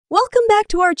Welcome back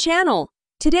to our channel.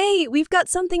 Today, we've got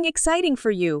something exciting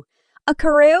for you. A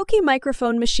karaoke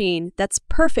microphone machine that's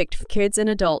perfect for kids and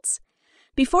adults.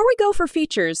 Before we go for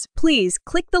features, please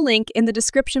click the link in the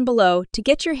description below to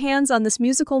get your hands on this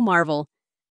musical marvel.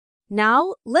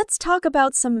 Now, let's talk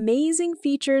about some amazing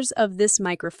features of this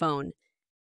microphone.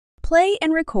 Play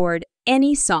and record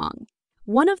any song.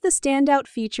 One of the standout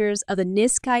features of the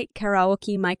Niskite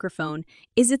Karaoke Microphone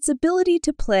is its ability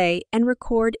to play and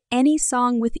record any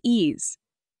song with ease.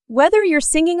 Whether you're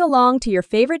singing along to your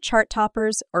favorite chart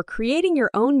toppers or creating your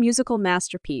own musical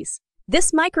masterpiece,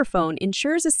 this microphone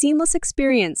ensures a seamless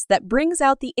experience that brings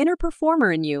out the inner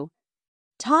performer in you.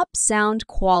 Top sound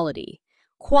quality.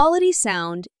 Quality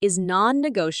sound is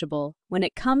non-negotiable when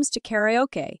it comes to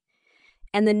karaoke,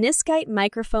 and the Niskite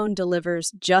microphone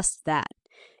delivers just that.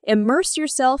 Immerse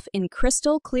yourself in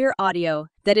crystal clear audio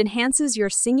that enhances your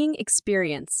singing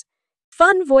experience.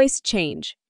 Fun voice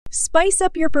change. Spice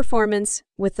up your performance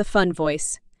with the fun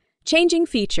voice. Changing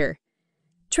feature.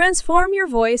 Transform your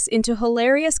voice into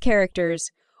hilarious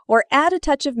characters or add a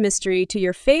touch of mystery to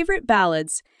your favorite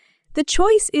ballads. The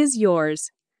choice is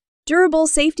yours. Durable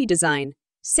safety design.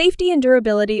 Safety and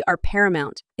durability are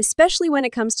paramount, especially when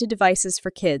it comes to devices for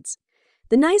kids.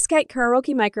 The Niskite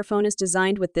Karaoke Microphone is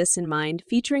designed with this in mind,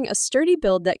 featuring a sturdy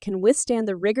build that can withstand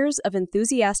the rigors of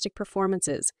enthusiastic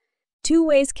performances.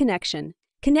 Two-way connection.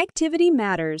 Connectivity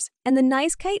matters, and the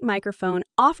Niskite microphone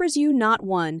offers you not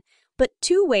one, but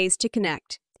 2 ways to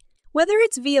connect. Whether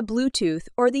it's via Bluetooth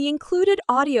or the included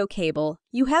audio cable,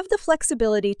 you have the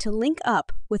flexibility to link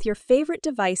up with your favorite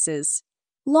devices.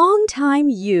 Long-time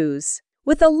use.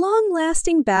 With a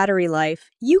long-lasting battery life,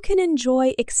 you can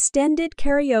enjoy extended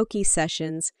karaoke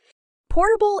sessions.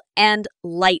 Portable and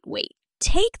lightweight.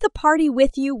 Take the party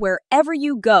with you wherever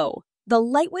you go. The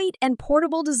lightweight and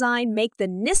portable design make the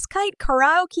Niskite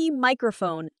Karaoke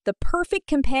Microphone the perfect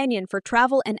companion for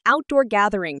travel and outdoor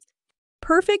gatherings.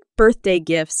 Perfect birthday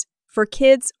gifts for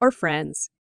kids or friends.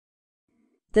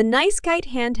 The Niskite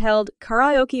handheld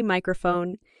karaoke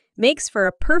microphone makes for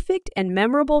a perfect and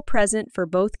memorable present for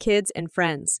both kids and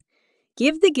friends.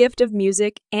 Give the gift of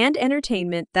music and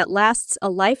entertainment that lasts a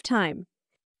lifetime.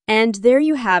 And there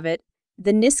you have it,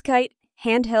 the Niskite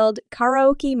handheld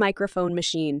karaoke microphone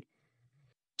machine.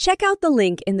 Check out the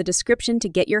link in the description to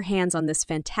get your hands on this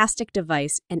fantastic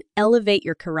device and elevate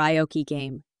your karaoke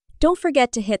game. Don't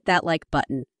forget to hit that like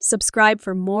button, subscribe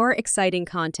for more exciting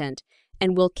content,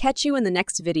 and we'll catch you in the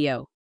next video.